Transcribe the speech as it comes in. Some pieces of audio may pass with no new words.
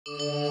Scorpio.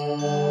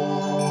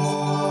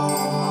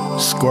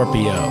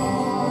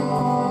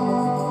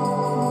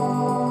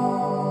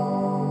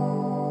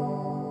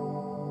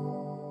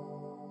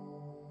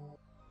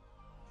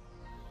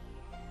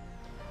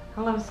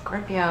 Hello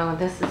Scorpio,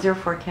 this is your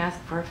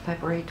forecast for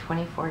February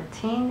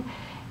 2014,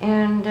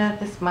 and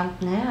this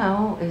month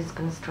now is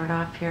going to start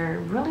off here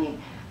really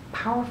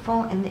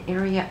powerful in the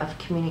area of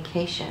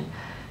communication.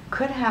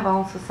 Could have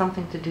also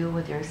something to do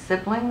with your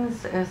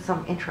siblings,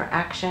 some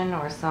interaction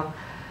or some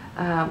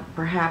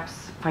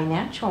perhaps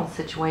financial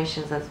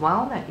situations as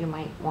well that you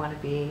might want to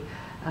be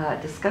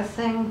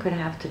discussing. Could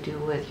have to do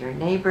with your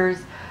neighbors.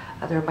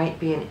 There might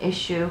be an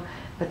issue,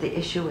 but the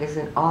issue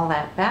isn't all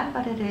that bad,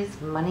 but it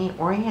is money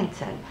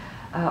oriented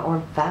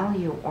or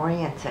value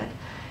oriented.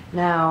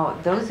 Now,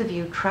 those of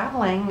you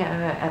traveling,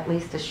 at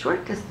least a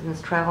short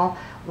distance travel,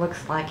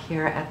 looks like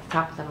here at the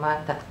top of the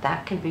month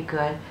that can be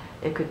good.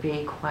 It could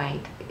be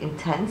quite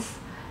intense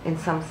in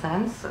some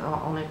sense,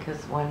 only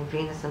because when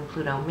Venus and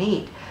Pluto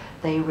meet,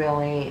 they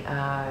really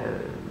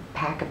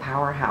pack a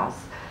powerhouse.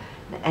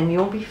 And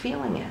you'll be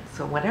feeling it.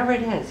 So whatever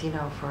it is, you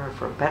know,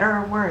 for better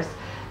or worse.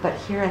 But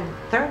here in the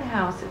third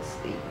house, it's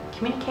the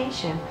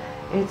communication.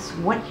 It's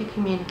what you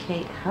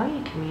communicate, how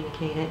you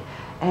communicate it,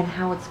 and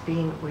how it's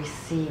being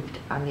received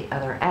on the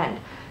other end.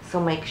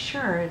 So make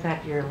sure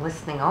that you're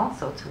listening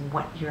also to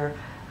what your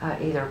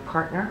either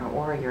partner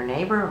or your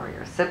neighbor or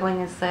your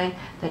sibling is saying,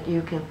 that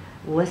you can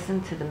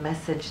listen to the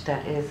message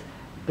that is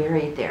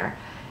buried there.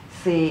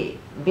 See,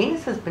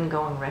 Venus has been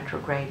going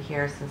retrograde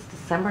here since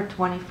December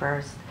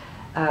 21st.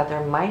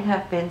 There might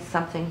have been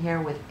something here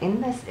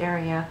within this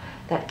area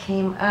that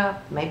came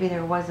up. Maybe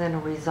there wasn't a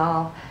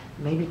resolve.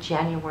 Maybe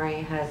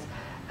January has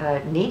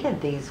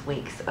needed these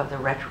weeks of the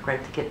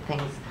retrograde to get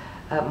things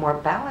more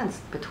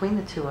balanced between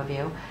the two of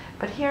you.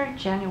 But here,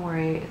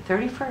 January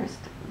 31st,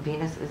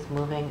 Venus is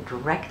moving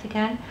direct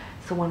again.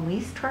 So when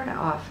we start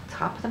off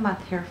top of the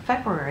month here,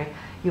 February,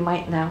 you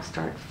might now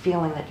start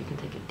feeling that you can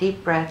take a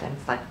deep breath and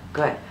it's like,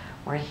 good,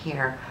 we're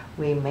here.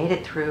 We made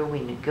it through,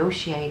 we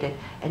negotiated,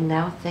 and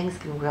now things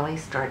can really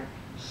start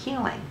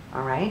healing,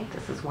 all right?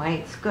 This is why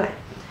it's good.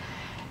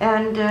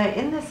 And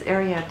in this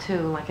area too,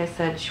 like I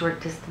said, short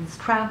distance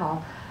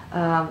travel,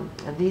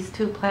 these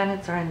two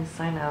planets are in the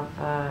sign of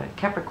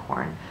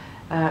Capricorn.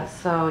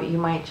 So you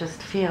might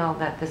just feel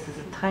that this is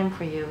a time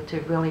for you to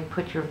really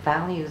put your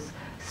values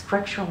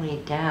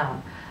structurally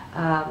down.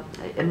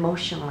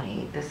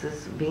 Emotionally, this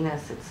is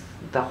Venus, it's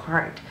the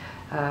heart.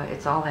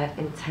 It's all that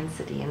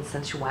intensity and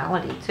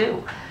sensuality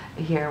too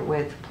here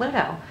with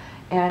Pluto.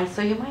 And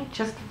so you might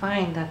just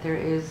find that there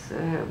is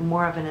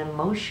more of an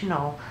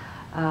emotional,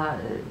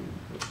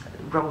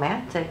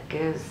 romantic,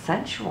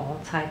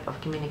 sensual type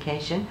of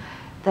communication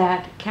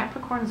that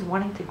Capricorn's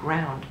wanting to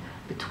ground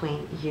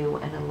between you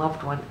and a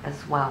loved one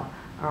as well.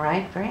 All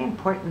right, very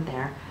important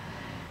there.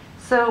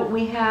 So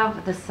we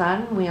have the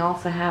sun, we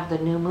also have the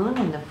new moon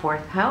in the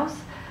fourth house.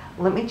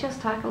 Let me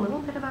just talk a little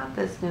bit about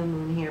this new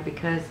moon here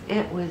because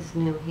it was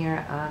new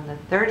here on the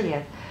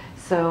 30th.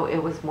 So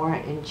it was more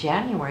in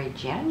January.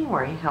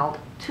 January held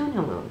two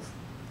new moons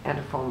and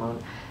a full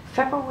moon.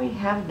 February we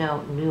have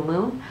no new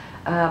moon,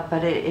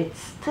 but it's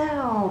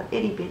still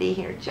itty bitty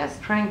here,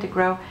 just trying to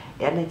grow,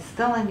 and it's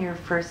still in your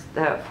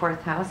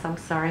fourth house, I'm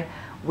sorry,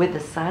 with the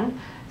sun.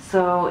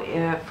 So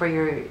for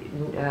your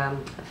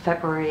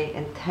February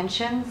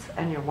intentions,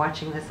 and you're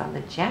watching this on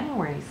the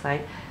January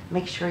side,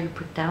 make sure you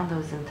put down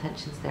those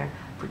intentions there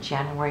for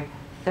January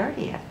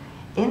 30th.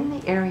 In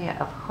the area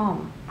of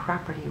home,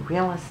 property,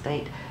 real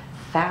estate,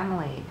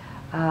 family,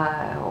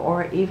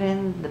 or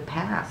even the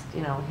past,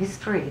 you know,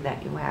 history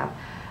that you have,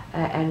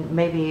 and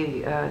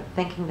maybe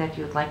thinking that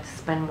you'd like to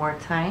spend more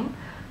time,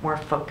 more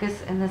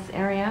focus in this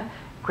area.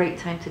 Great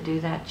time to do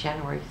that,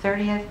 January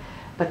 30th.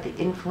 But the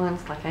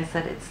influence, like I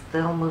said, it's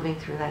still moving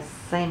through that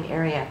same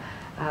area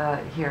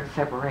here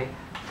February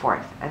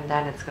 4th. And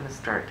then it's going to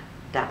start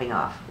dabbing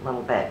off a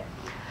little bit.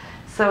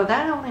 So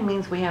that only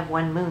means we have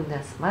one moon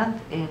this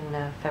month in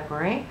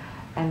February,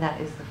 and that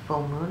is the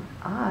full moon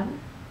on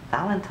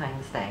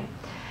Valentine's Day.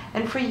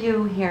 And for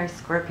you here,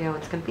 Scorpio,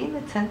 it's going to be in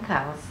the 10th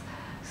house.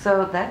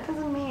 So that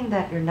doesn't mean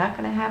that you're not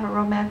going to have a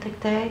romantic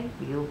day.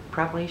 You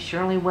probably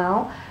surely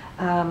will.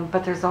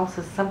 But there's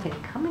also something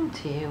coming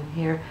to you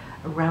here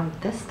around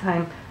this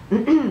time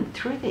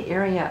through the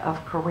area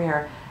of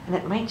career. And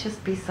it might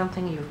just be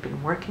something you've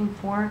been working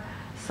for.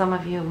 Some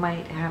of you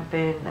might have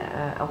been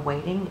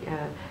awaiting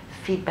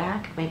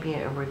feedback, maybe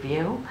a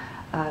review.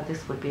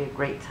 This would be a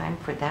great time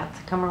for that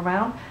to come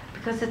around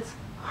because it's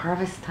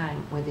harvest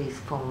time with these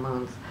full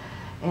moons.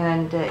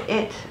 And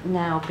it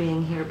now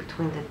being here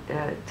between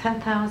the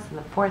 10th house and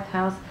the 4th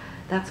house,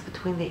 that's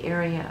between the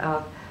area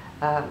of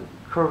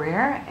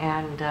career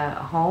and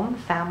home,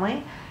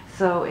 family.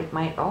 So it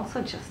might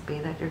also just be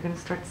that you're going to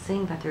start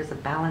seeing that there's a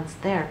balance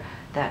there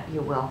that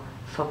you will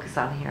focus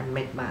on here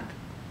mid-month.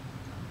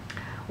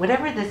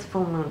 Whatever this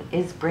full moon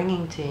is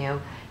bringing to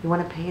you, you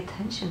want to pay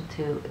attention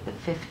to the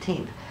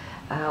 15th.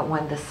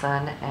 When the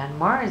Sun and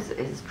Mars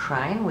is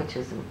trine, which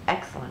is an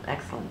excellent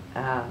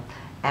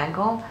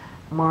angle.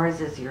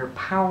 Mars is your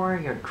power,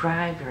 your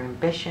drive, your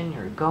ambition,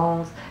 your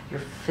goals,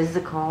 your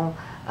physical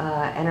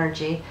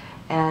energy,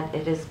 and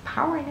it is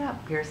powering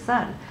up your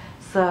sun.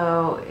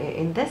 So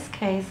in this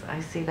case, I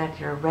see that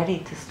you're ready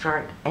to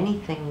start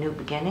anything new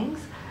beginnings.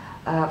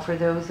 For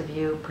those of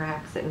you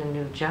perhaps in a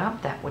new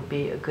job, that would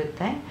be a good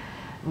thing.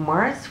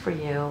 Mars for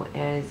you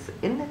is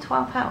in the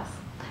 12th house,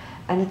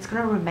 and it's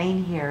going to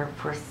remain here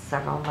for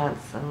several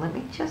months. And let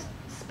me just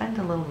spend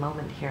a little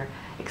moment here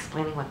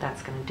explaining what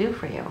that's going to do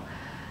for you.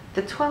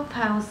 The 12th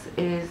house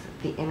is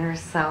the inner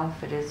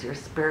self. It is your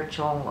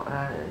spiritual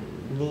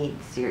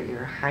needs,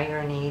 your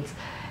higher needs.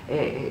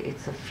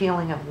 It's a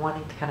feeling of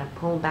wanting to kind of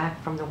pull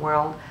back from the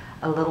world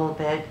a little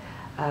bit,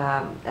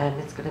 and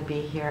it's going to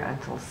be here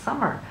until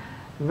summer.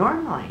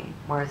 Normally,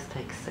 Mars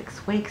takes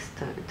 6 weeks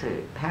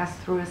to pass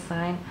through a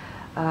sign.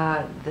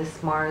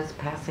 This Mars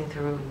passing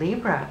through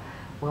Libra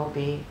will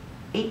be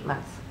 8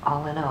 months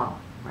all in all,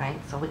 right?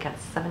 So we got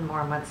 7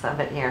 more months of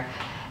it here.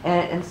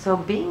 And so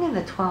being in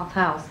the 12th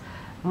house,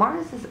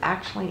 Mars is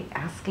actually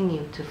asking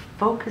you to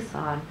focus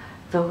on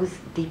those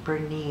deeper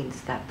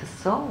needs that the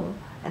soul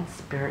and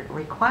spirit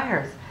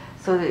requires.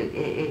 So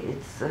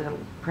it's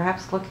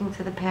perhaps looking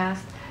to the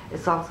past.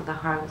 It's also the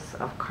house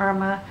of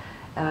karma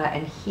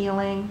and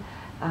healing.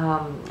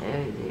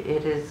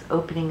 It is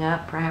opening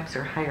up perhaps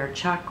your higher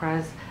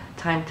chakras,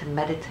 time to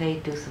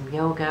meditate, do some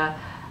yoga,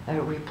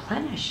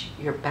 replenish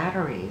your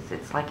batteries.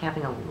 It's like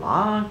having a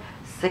long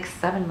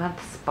 6-7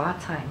 month spa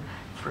time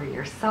for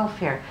yourself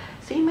here.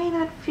 So you may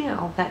not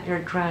feel that your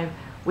drive,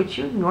 which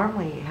you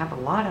normally have a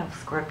lot of,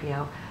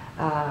 Scorpio,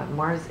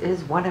 Mars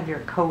is one of your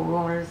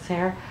co-rulers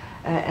here,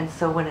 and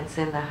so when it's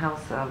in the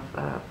house of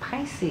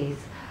Pisces,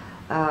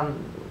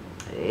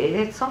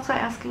 it's also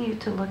asking you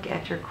to look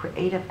at your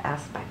creative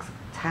aspects,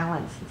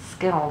 talents and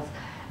skills.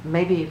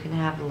 Maybe you can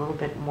have a little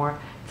bit more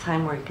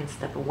time where you can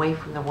step away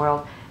from the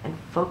world and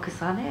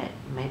focus on it.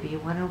 Maybe you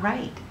want to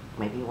write,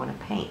 maybe you want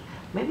to paint,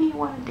 maybe you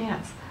want to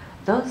dance.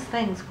 Those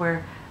things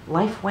where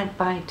life went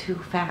by too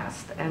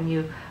fast and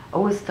you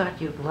always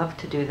thought you'd love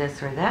to do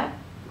this or that,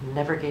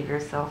 never gave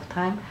yourself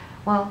time.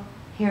 Well,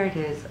 here it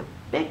is, a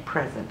big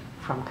present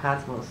from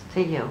Cosmos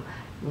to you.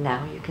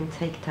 Now you can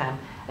take time,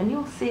 and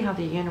you'll see how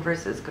the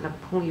universe is going to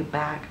pull you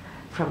back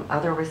from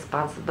other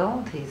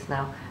responsibilities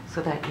now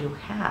so that you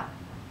have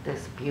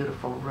this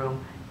beautiful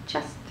room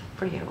just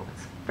for you.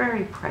 It's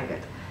very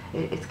private.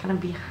 It's kind of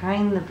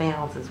behind the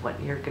veils is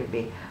what you're going to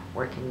be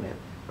working with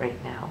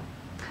right now.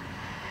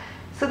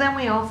 So then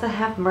we also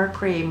have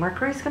Mercury.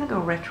 Mercury is going to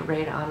go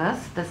retrograde on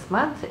us this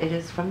month. It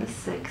is from the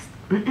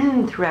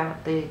 6th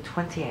throughout the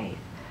 28th.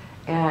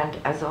 And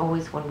as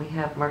always, when we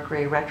have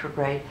Mercury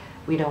retrograde,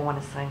 we don't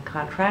want to sign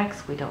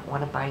contracts. We don't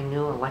want to buy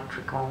new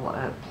electrical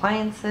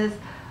appliances.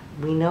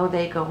 We know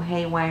they go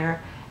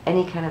haywire.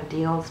 Any kind of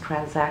deals,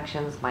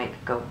 transactions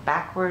might go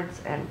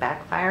backwards and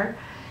backfire.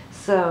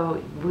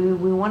 So we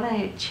want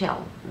to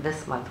chill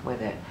this month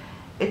with it.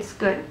 It's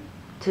good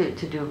to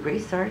do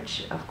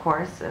research, of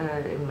course,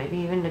 maybe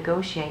even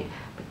negotiate,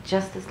 but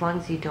just as long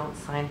as you don't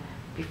sign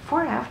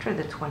before or after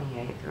the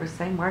 28th, or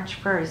say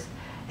March 1st,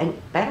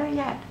 and better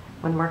yet,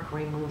 when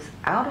Mercury moves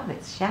out of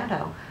its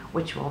shadow,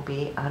 which will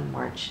be on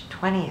March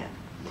 20th.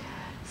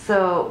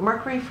 So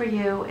Mercury for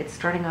you, it's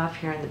starting off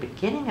here in the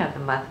beginning of the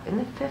month in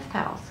the 5th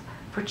house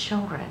for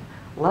children.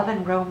 Love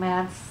and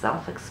romance,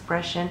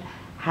 self-expression,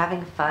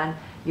 having fun.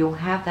 You'll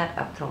have that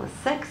up till the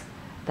 6th,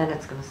 then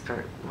it's going to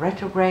start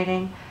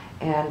retrograding,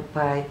 and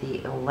by the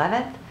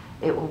 11th,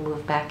 it will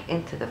move back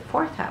into the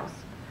 4th house.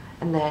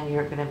 And then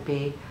you're going to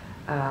be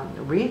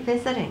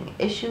revisiting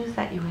issues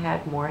that you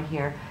had more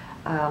here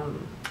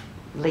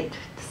late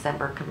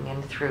December coming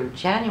in through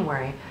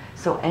January.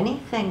 So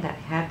anything that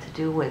had to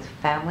do with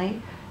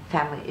family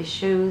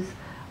issues,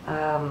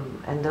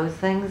 and those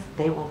things,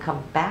 they will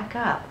come back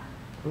up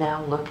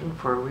now looking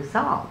for a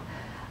resolve.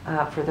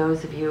 For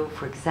those of you,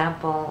 for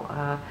example,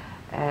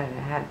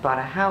 had bought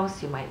a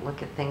house, you might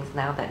look at things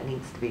now that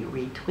needs to be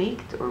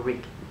retweaked or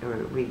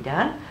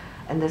redone.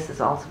 And this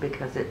is also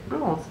because it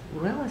rules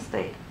real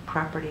estate,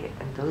 property,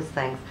 and those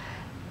things.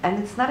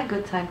 And it's not a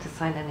good time to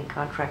sign any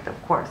contract,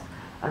 of course,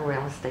 on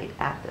real estate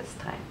at this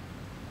time.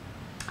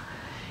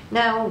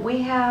 Now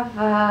we have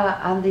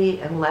on the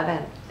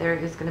 11th, there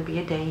is going to be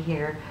a day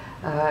here.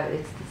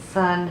 It's the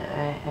Sun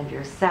and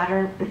your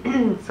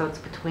Saturn, so it's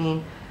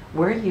between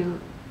where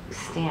you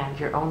stand,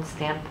 your own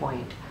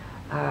standpoint,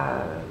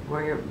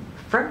 where you're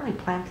firmly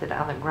planted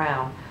on the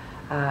ground.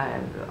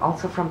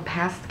 Also from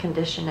past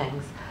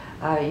conditionings,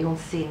 you'll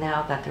see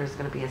now that there's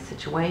going to be a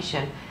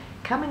situation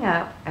coming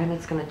up, and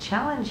it's going to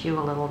challenge you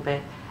a little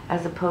bit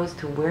as opposed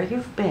to where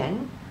you've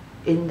been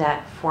in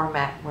that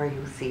format where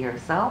you see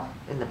yourself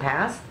in the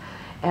past,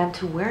 and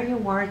to where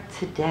you are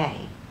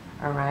today.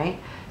 All right,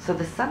 so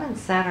the Sun and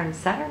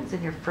Saturn's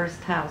in your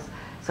 1st house,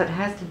 so it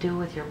has to do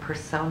with your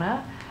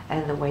persona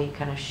and the way you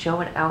kind of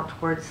show it out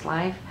towards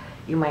life.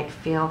 You might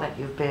feel that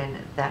you've been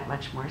that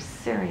much more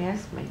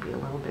serious, maybe a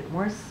little bit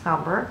more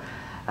somber,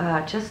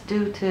 just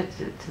due to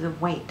the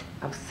weight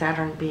of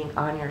Saturn being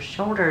on your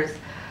shoulders.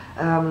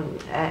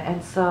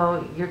 And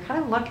so you're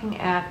kind of looking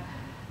at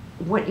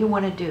what you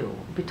want to do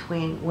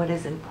between what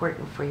is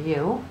important for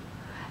you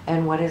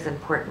and what is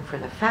important for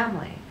the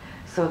family.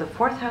 So the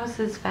fourth house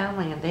is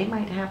family, and they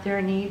might have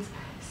their needs.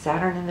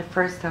 Saturn in the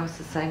first house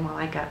is saying, well,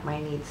 I got my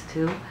needs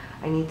too.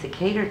 I need to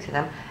cater to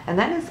them. And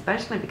then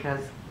especially because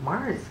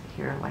Mars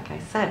here, like I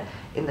said,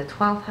 in the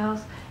 12th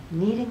house,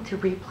 needing to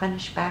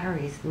replenish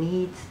batteries,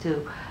 needs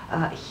to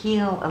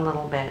heal a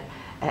little bit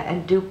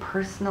and do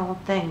personal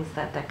things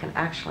that can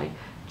actually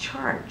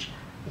charge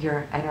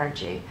your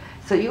energy.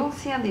 So you'll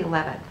see on the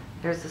 11th,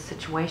 there's a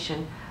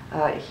situation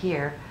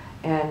here,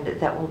 and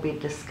that will be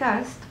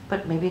discussed,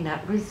 but maybe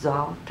not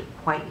resolved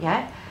quite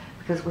yet,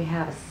 because we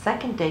have a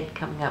second date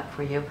coming up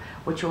for you,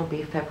 which will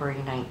be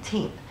February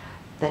 19th.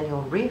 Then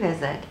you'll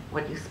revisit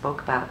what you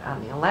spoke about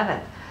on the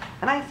 11th.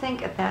 And I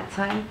think at that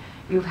time,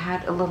 you've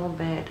had a little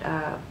bit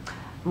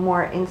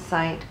more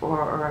insight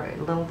or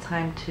a little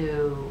time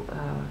to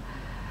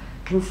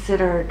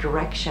consider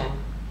direction.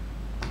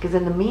 Because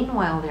in the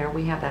meanwhile there,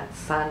 we have that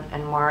Sun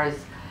and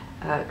Mars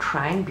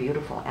trine,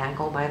 beautiful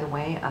angle, by the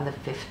way, on the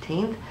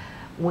 15th,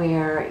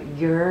 where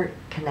you're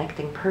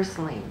connecting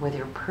personally with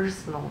your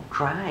personal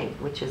drive,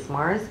 which is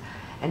Mars,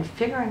 and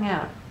figuring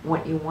out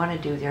what you want to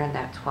do there in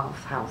that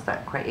 12th house,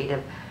 that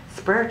creative,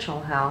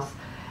 spiritual house.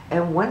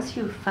 And once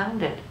you've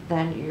found it,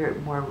 then you're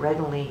more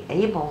readily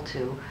able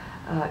to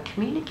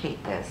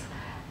communicate this.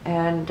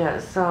 And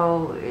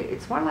so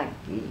it's more like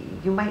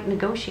you might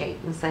negotiate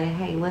and say,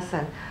 hey,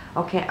 listen,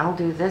 okay, I'll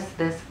do this,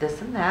 this,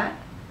 this, and that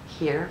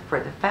here for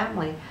the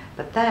family,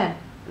 but then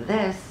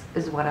this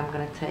is what I'm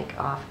going to take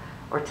off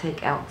or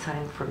take out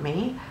time for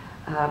me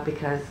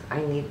because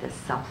I need this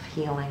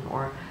self-healing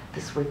or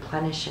this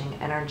replenishing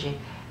energy.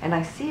 And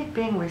I see it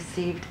being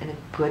received in a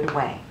good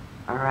way,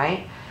 all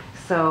right?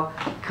 So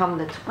come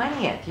the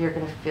 20th, you're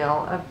going to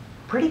feel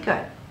pretty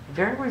good,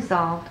 very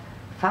resolved,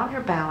 found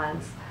your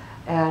balance,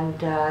 and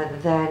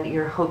then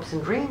your hopes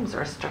and dreams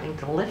are starting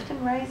to lift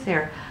and rise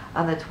here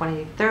on the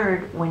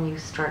 23rd when you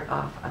start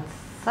off on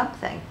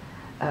something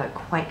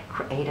quite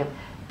creative.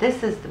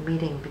 This is the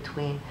meeting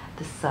between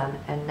the Sun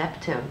and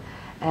Neptune.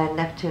 And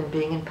Neptune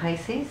being in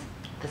Pisces,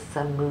 the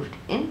Sun moved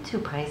into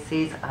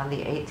Pisces on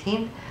the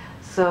 18th.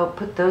 So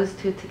put those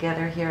two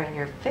together here in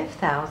your 5th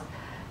house.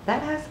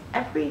 That has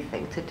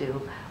everything to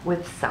do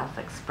with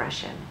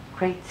self-expression,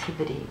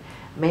 creativity.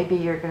 Maybe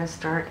you're going to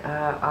start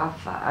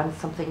off on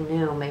something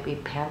new, maybe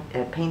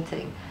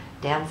painting,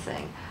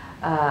 dancing,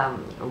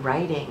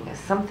 writing,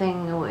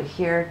 something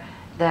here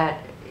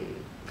that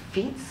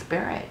feeds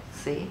spirit,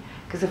 see?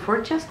 Because if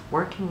we're just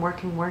working,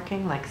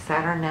 like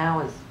Saturn now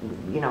is,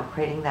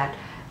 creating that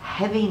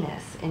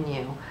heaviness in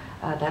you,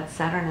 that's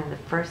Saturn in the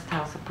first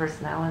house of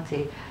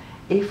personality.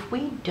 If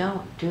we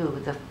don't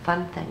do the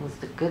fun things,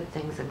 the good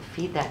things, and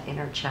feed that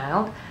inner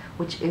child,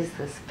 which is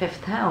this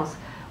 5th house,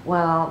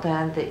 well,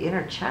 then the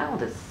inner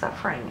child is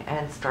suffering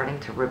and starting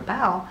to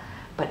rebel.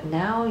 But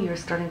now you're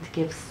starting to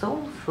give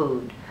soul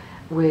food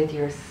with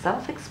your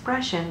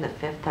self-expression, the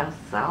 5th house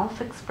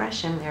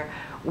self-expression there,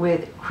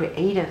 with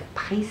creative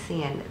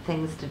Piscean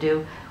things to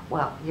do.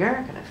 Well,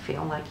 you're going to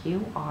feel like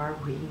you are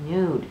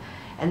renewed.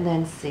 And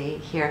then see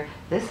here,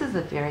 this is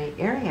the very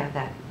area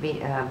that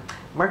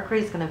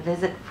Mercury is going to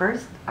visit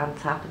first on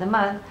top of the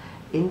month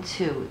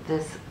into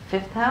this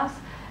 5th house,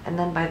 and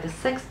then by the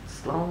 6th,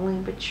 slowly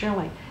but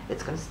surely,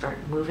 it's going to start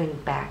moving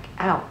back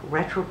out,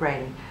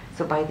 retrograding.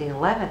 So by the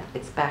 11th,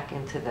 it's back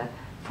into the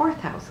 4th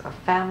house of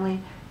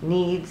family,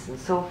 needs, and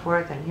so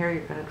forth. And here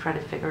you're going to try to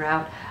figure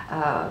out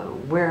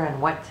where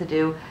and what to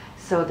do.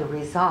 So the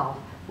resolve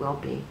will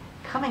be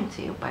coming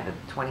to you by the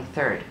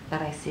 23rd.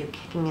 Then I see you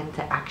kicking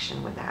into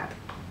action with that.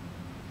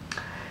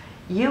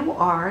 You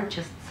are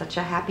just such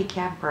a happy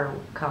camper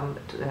come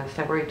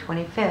February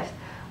 25th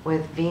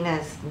with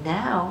Venus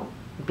now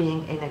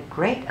being in a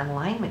great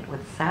alignment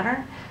with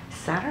Saturn.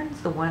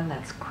 Saturn's the one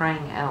that's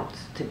crying out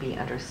to be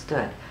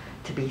understood,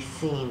 to be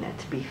seen,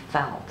 to be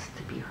felt,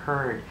 to be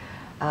heard.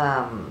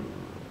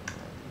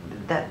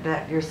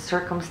 That your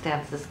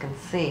circumstances can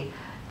see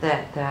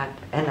that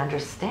and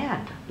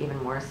understand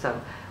even more so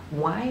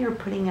why you're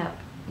putting up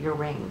your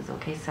rings.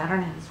 Okay,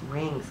 Saturn has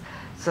rings,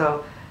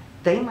 so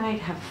they might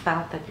have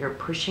felt that you're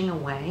pushing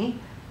away,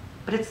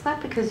 but it's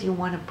not because you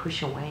want to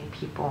push away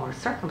people or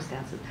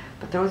circumstances,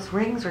 but those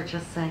rings are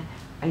just saying,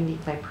 I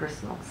need my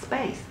personal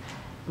space.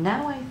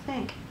 Now I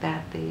think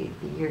that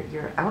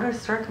your outer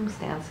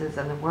circumstances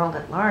and the world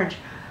at large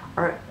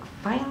are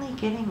finally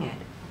getting it,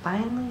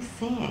 finally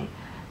seeing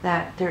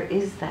that there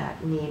is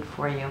that need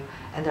for you,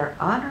 and they're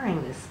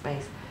honoring this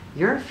space.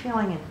 You're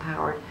feeling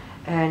empowered,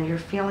 and you're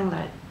feeling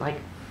that, like,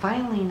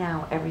 finally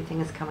now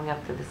everything is coming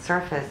up to the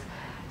surface,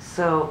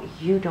 so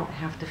you don't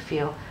have to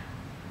feel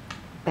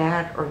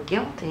bad or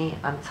guilty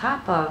on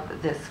top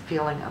of this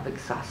feeling of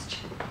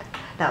exhaustion.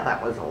 Now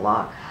that was a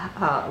long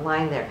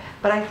line there,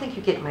 but I think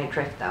you get my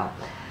drift though.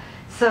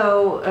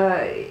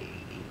 So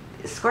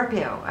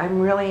Scorpio,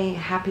 I'm really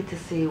happy to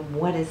see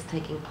what is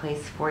taking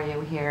place for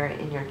you here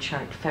in your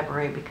chart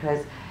February,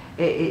 because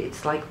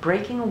it's like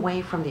breaking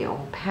away from the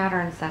old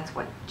patterns. That's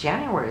what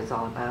January is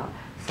all about.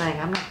 saying,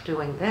 I'm not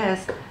doing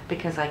this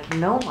because I can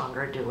no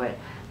longer do it.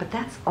 But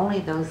that's only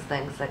those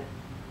things that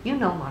you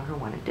no longer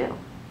want to do,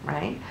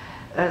 right?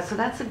 So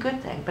that's a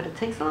good thing, but it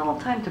takes a little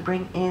time to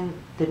bring in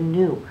the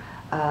new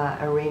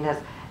arenas.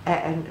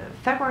 And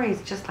February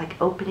is just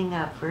like opening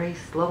up very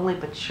slowly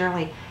but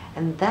surely,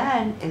 and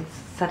then it's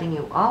setting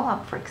you all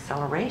up for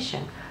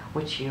acceleration,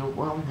 which you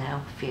will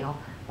now feel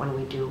when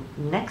we do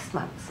next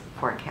month's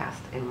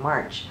forecast in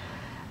March.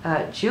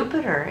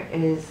 Jupiter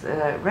is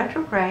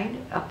retrograde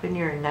up in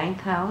your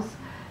 9th house,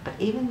 but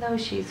even though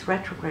she's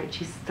retrograde,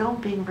 she's still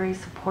being very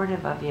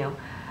supportive of you,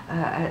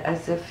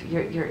 as if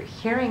you're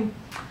hearing,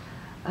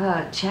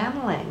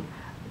 channeling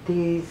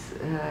these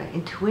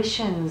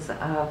intuitions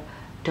of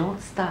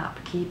don't stop,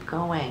 keep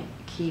going,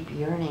 keep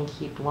yearning,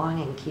 keep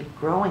longing, keep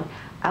growing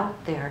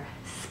out there.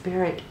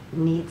 Spirit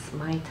needs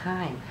my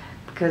time,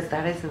 because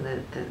that is in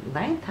the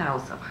 9th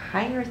house of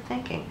higher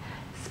thinking,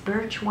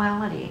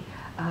 spirituality,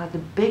 the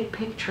big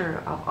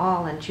picture of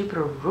all, and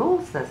Jupiter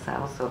rules this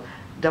house, so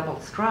double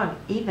strong,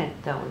 even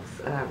though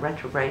it's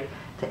retrograde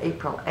to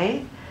April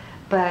 8th.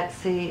 But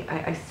see,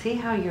 I see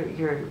how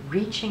you're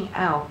reaching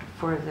out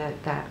for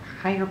that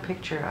higher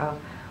picture of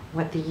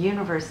what the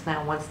universe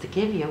now wants to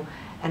give you,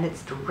 and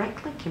it's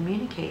directly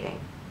communicating,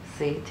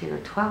 see, to your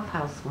 12th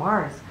house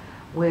Mars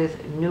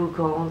with new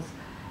goals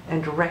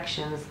and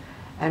directions,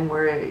 and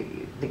where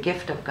the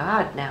gift of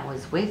God now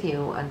is with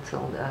you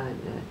until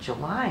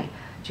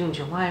June,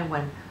 July,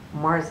 when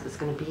Mars is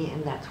going to be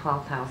in that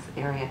 12th house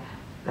area,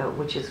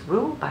 which is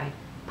ruled by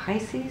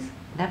Pisces,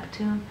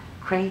 Neptune,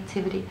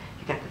 creativity.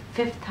 You got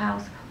the 5th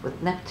house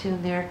with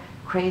Neptune there,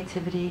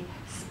 creativity,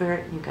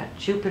 spirit. You got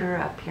Jupiter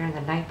up here in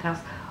the 9th house.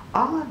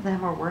 All of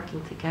them are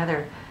working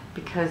together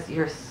because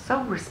you're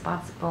so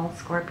responsible,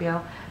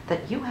 Scorpio,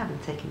 that you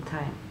haven't taken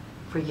time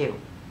for you.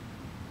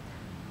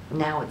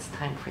 Now it's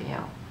time for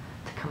you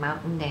to come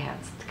out and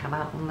dance, to come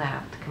out and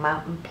laugh, to come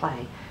out and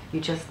play.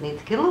 You just need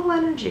to get a little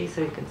energy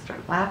so you can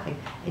start laughing,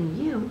 and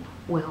you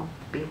will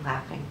be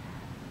laughing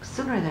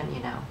sooner than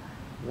you know,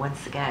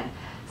 once again.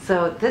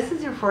 So this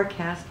is your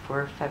forecast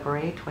for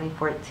February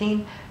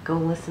 2014. Go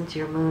listen to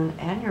your moon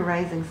and your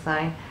rising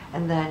sign,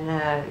 and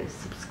then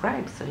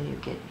subscribe so you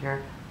get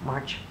your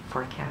March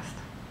forecast.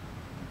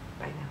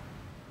 Bye now.